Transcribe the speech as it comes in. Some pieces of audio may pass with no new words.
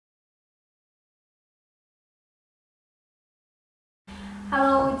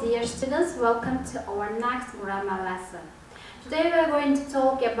Hello dear students, welcome to our next grammar lesson. Today we are going to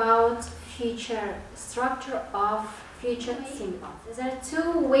talk about future structure of future simple. There are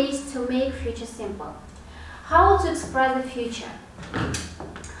two ways to make future simple. How to express the future?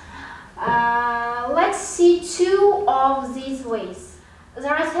 Let's see two of these ways.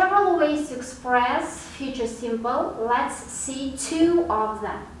 There are several ways to express future simple. Let's see two of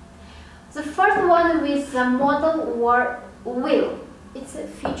them. The first one with the modal word will. It's a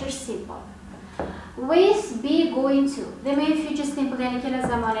future simple. With be going to. Demek future simple yani kelasi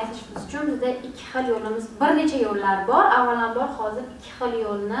zamon yasashimiz uchun bizda ikki xil yo'limiz, bir necha yo'llar bor. Avvalambor hozir ikki xil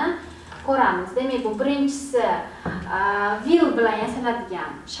yo'lni ko'ramiz. Demak bu birinchisi will bilan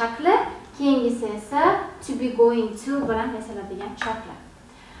yasaladigan shakli, keyingisi esa to be going to bilan yasaladigan shakli.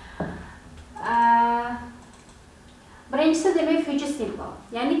 Birinchisi demak future simple,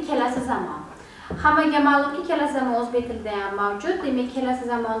 ya'ni kelasi zamon. Hammaga ma'lumki kelasi zamon o'zbek tilida ham mavjud. Demak kelasi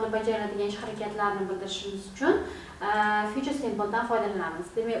zamonda bajaradigan ish harakatlarni bildirishimiz uchun future simple dan foydalanamiz.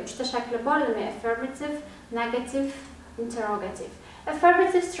 Demak uchta shakli bor, demak affirmative, negative, interrogative.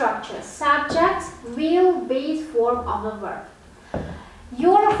 Affirmative structure: subject, will, base form of the verb.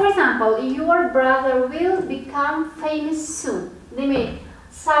 For example, your brother will become famous soon. Demak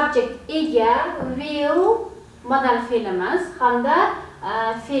subject ega, will modal fe'limiz hamda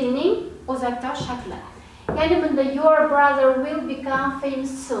fe'lning o'zaktor shakli. Ya'ni bunda your brother will become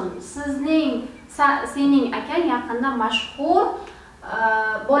famous soon. Sening akang yaqinda mashhur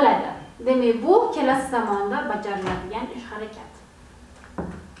bo'ladi. Demak bu kelasi zamonda bajariladigan ish harakat.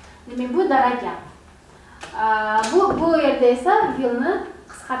 Demak bu daraja. Bu yerda esa willni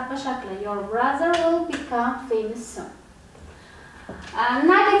qisqartma shakli. Your brother will become famous soon.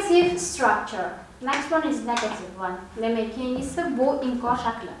 Negative structure. Next one is negative one. Demak keyingisi bu inkor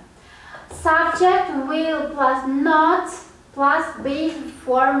shakli. Subject will plus not plus base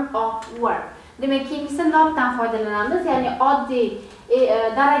form of verb. Demak keyingisi notdan foydalanamiz, ya'ni oddiy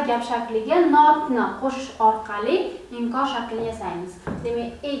daragap shakliga notni qo'shish orqali inkor shaklini yasaymiz.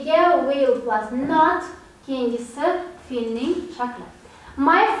 Demak ega will plus not, keyingisi fe'lning shakli.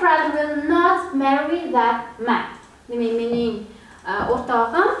 My friend will not marry that man. Demak mening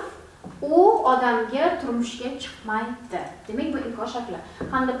o'rtog'im u odamga turmushga chiqmaydi. Demak bu inkor shakli.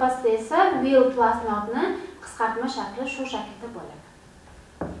 Hamda pastda esa will plus notni qisqartma shakli shu shaklda bo'ladi.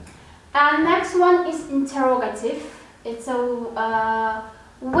 And next one is interrogative. It's a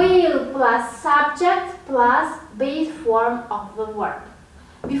will plus subject plus base form of the verb.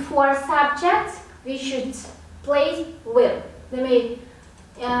 Before subject we should place will. Demak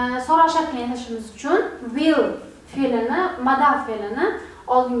so'roq shaklini yasashimiz uchun will fe'lini, modal fe'lini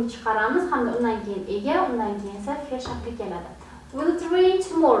oldinga chiqaramiz hamda undan keyin ega, undan keyin esa fe'l shakli keladi. Will it rain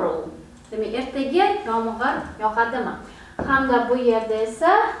tomorrow? Demak ertaga yomg'ir yog'adimi? Hamda bu yerda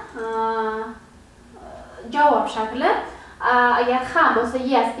esa javob shakli. Agar ha bo'lsa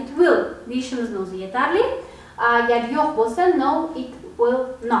yes it will deyishimizni o'zi yetarli. Agar yo'q bo'lsa no it will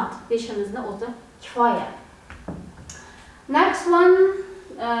not deyishimizni o'zi kifoya. Next one,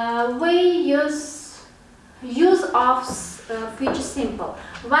 we use of future simple.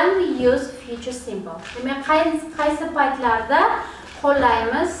 When we use future simple. Demak qaysi paytlarda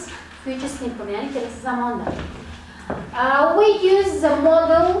qo'llaymiz future simple, ya'ni kelasi zamonda. We use the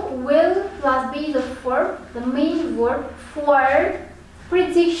modal will plus base of verb, the main verb, for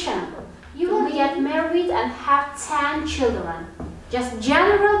prediction. You will get married and have 10 children. Just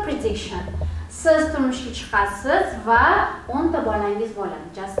general prediction. Siz turmushga chiqasiz va 10 ta bolangiz bo'ladi.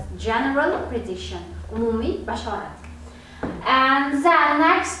 Just general prediction. Umumiy bashorat. And the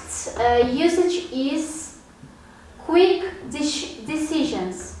next usage is quick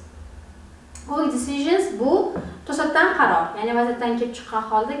decisions. Quick decisions bu to'satdan qaror, ya'ni vaziyatdan kelib chiqqan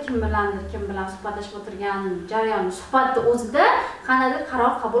holda kim bilan suhbatlashib o'tirgan jarayonni suhbatni o'zida qanday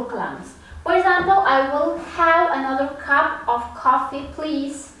qaror qabul qilamiz. For example, I will have another cup of coffee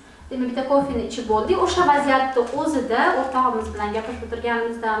please. Demak bitta kofeni ichib bo'ldik. O'sha vaziyatni o'zida o'rtog'imiz bilan gaplashib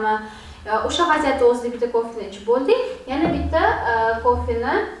o'tirganimizdami, o'sha vaziyatda o'zida bitta kofeni ichib bo'ldik, yana bitta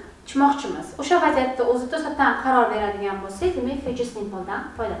kofeni ichmoqchimiz. O'sha vaziyatda o'zi to'satdan qaror beradigan bo'lsak, demak future simple dan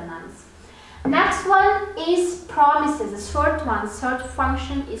foydalanamiz. Next one is promises. The third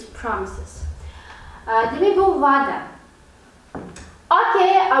function is promises. Demak bu va'da.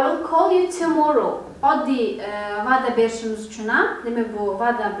 Okay, I will call you tomorrow. Oddiy va'da berishimiz uchun ham, demak bu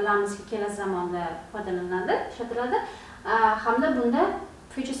va'da bilamizki kelasi zamonda foydalanadi, ishlatiladi. Hamda bunda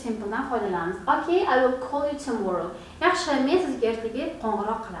future simple dan foydalanamiz. Okay, I will call you tomorrow. Yaxshi, men sizga ertaga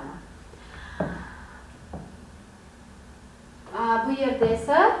qo'ng'iroq qilaman. Bu yerda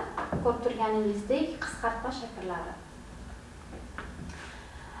esa ko'rib turganingizdek qisqartma shakllari.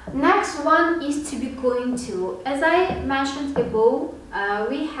 Next one is to be going to. As I mentioned above,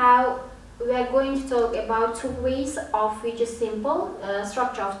 we are going to talk about two ways of future simple,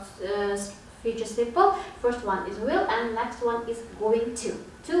 structure of future simple. First one is will and next one is going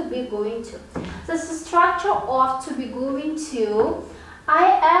to be going to. So the structure of to be going to,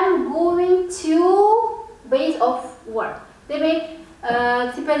 I am going to base of verb. Demek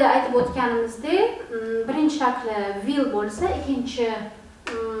tepada aytib o'tganimizdek, birinchi shakli will bo'lsa, ikkinchi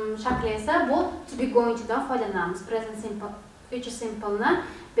shakli esa bu to be going to dan foydalanamiz. Present simple, future simple ni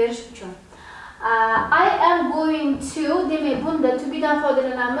berish uchun. I am going to, demek bunda to be dan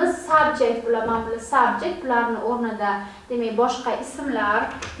foydalanamiz. Subject bular, mana bular subject, bularni o'rnida demek boshqa ismlar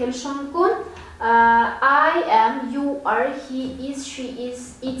kelishi mumkin. I am, you are, he is, she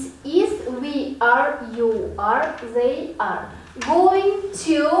is, it is, we are, you are, they are. Going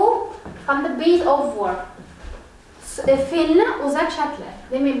to on the base of verb. Fe'lni o'zak shakli.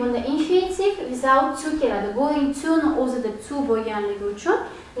 Demak bunda infinitive without to keladi. Going to ni o'zida to bo'lganligi uchun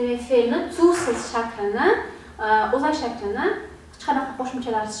demak fe'lni to siz shaklini, o'zak shaklini, hech qanaqa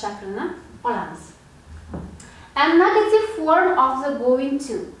qo'shimchalarsiz shaklini olamiz. And negative form of the going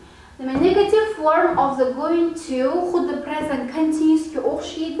to. Demak negative form of the going to xuddi present continuous ga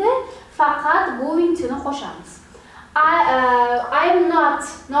o'xshaydi, faqat going to ni qo'shamiz. I am not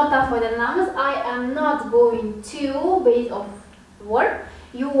foydalanamiz. I am not going to base of verb.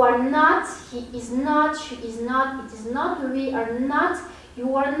 You are not, he is not, she is not, it is not, we are not,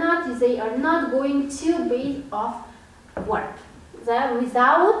 you are not, they are not going to base of verb. The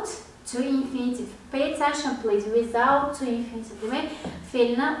without to infinitive. Pay attention please. Without to infinitive. Demek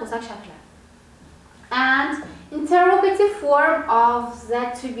fe'lni o'zak shakli. And interrogative form of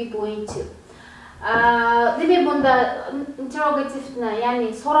that to be going to. Demek bunda interrogativni,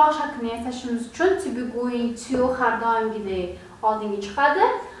 ya'ni so'roq shaklini yasashimiz uchun to be going to har doimgidek oldinga chiqadi.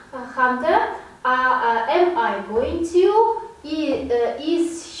 Hamda am I going to,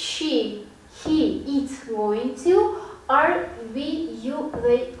 is she, he, it going to, are we, you,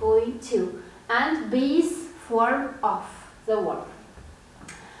 they going to, and base form of the verb.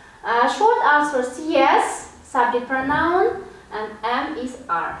 Short answers yes, subject pronoun, and am is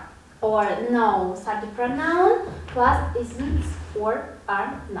are. Or no, subject pronoun plus isn't or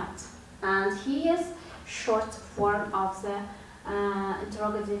are not. And here's short form of the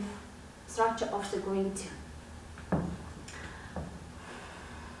interrogative structure of the going to.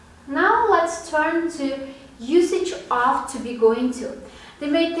 Now let's turn to usage of to be going to.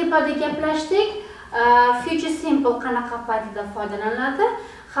 Demek tepada gaplashdik, future simple qanaqa paytida foydalanadi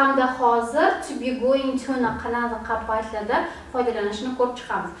hamda hozir to be going to ni qanaqa paytlarda foydalanishini ko'rib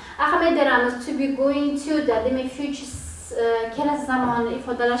chiqamiz. Ahamiyat beramiz to be going to da demak future kelasi zamonni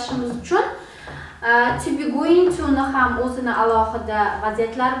ifodalashimiz uchun to be going to ni ham o'zini alohida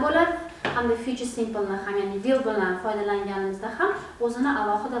vaziyatlari bo'ladi hamda future simple ni ham, ya'ni will bilan foydalanganimizda ham o'zini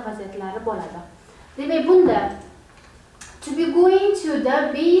alohida vaziyatlari bo'ladi. Demak bunda to be going to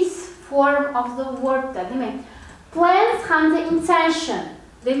the base form of the verb da demak plans hamda intention.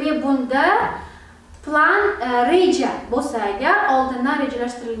 Demak bunda plan reja bo'lsa agar, oldindan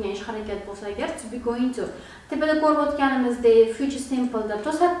rejalashtirilgan ish harakat bo'lsa agar to be going to. Tepada ko'rib o'tganimizdek future simple da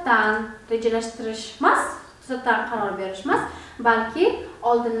to'satdan rejalashtirish emas, to'satdan qaror berish emas, balki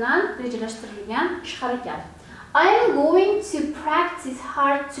oldindan rejalashtirilgan ish harakat. I am going to practice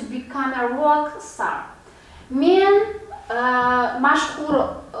hard to become a rock star. Men mashhur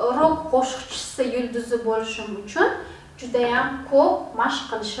rock qo'shiqchisi yulduzi bo'lishim uchun juda ham ko'p mashq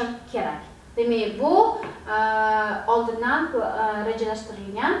qilishim kerak. Demak bu oldindan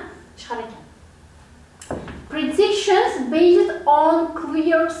rejalashtirilgan ish harakat. Predictions based on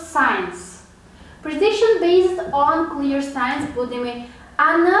clear signs. Prediction based on clear signs bu demak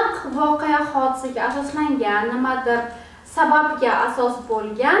aniq voqea hodisaga asoslangan, nimadir sababga asos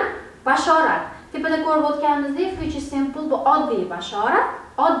bo'lgan bashorat. Tepada ko'rib o'tganimizdek future simple bu oddiy bashorat.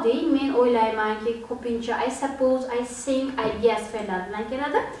 Oddiy, men o'ylaymanki ko'pincha I suppose, I think, I guess fe'llar bilan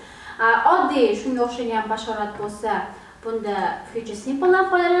keladi. Oddiy shunga o'xshagan bashorat bo'lsa, bunda future simple dan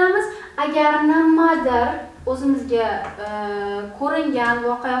foydalanamiz. Agar nimadir o'zimizga ko'ringan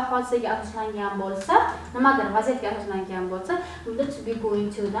voqea hodisaga asoslangan bo'lsa, nimadir vaziyatga asoslangan bo'lsa, bunda to be going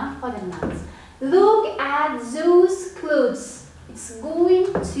to dan foydalanamiz. Look at those clouds. It's going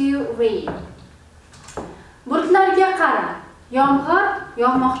to rain. Bulutlarga qara. Yomg'ir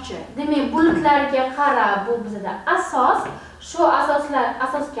yog'moqchi. Demak, bulutlarga qara bu bizda asos. Shu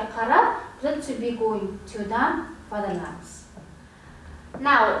asosga qarab biz to be going to dan foydalanamiz.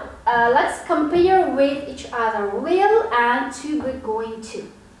 Now, let's compare with each other will and to be going to.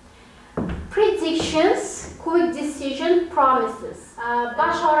 Predictions, quick decision, promises.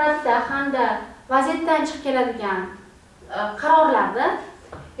 Bashoratda hamda vaziyatdan chiqib keladigan qarorlarda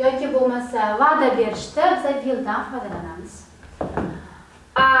yoki bo'lmasa va'da berishda biz willdan foydalanamiz.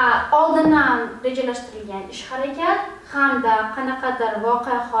 Oldindan rejalashtirilgan ish harakat hamda qanaqadir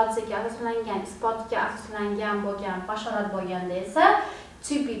voqea hodisaga asoslangan, isbotga asoslangan bo'lgan bashorat bo'lganda esa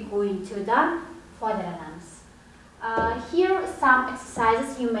to be going to dan foydalanamiz. Here some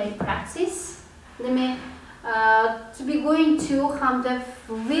exercises you may practice. Demak, to be going to hamda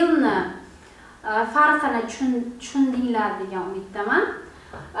willni farqini tushundinglar degan umiddaman.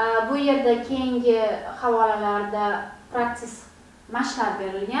 Bu yerda keyingi havolalarda practice mashqlar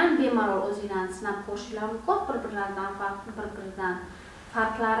berilgan, bemalol o'zingizlarni sinab ko'rishinglar mumkin, bir-birlaridan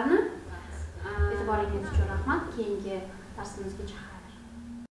farqlarini. E'tiboringiz uchun rahmat. Keyingi darsimizgacha